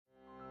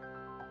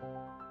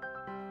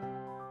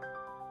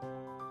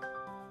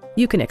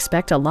You can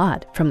expect a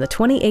lot from the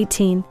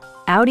 2018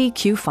 Audi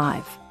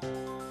Q5.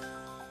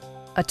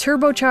 A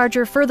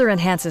turbocharger further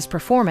enhances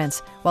performance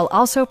while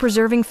also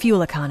preserving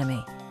fuel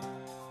economy.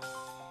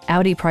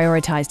 Audi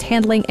prioritized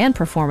handling and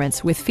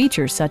performance with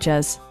features such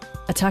as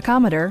a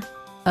tachometer,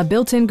 a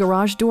built-in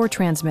garage door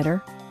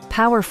transmitter,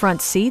 power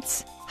front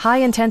seats,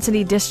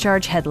 high-intensity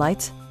discharge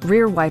headlights,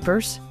 rear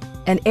wipers,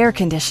 and air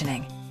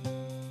conditioning.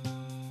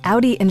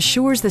 Audi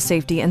ensures the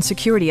safety and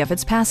security of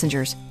its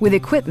passengers with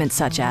equipment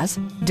such as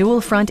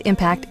dual front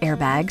impact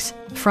airbags,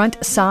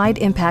 front side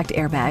impact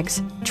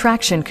airbags,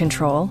 traction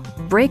control,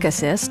 brake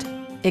assist,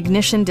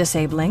 ignition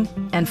disabling,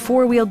 and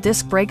four-wheel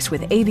disc brakes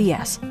with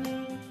ABS.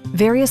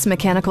 Various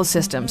mechanical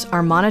systems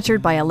are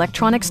monitored by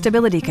electronic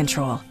stability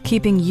control,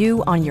 keeping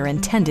you on your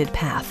intended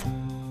path.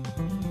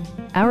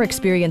 Our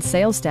experienced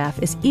sales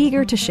staff is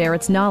eager to share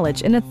its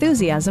knowledge and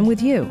enthusiasm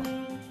with you.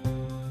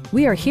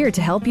 We are here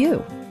to help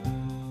you.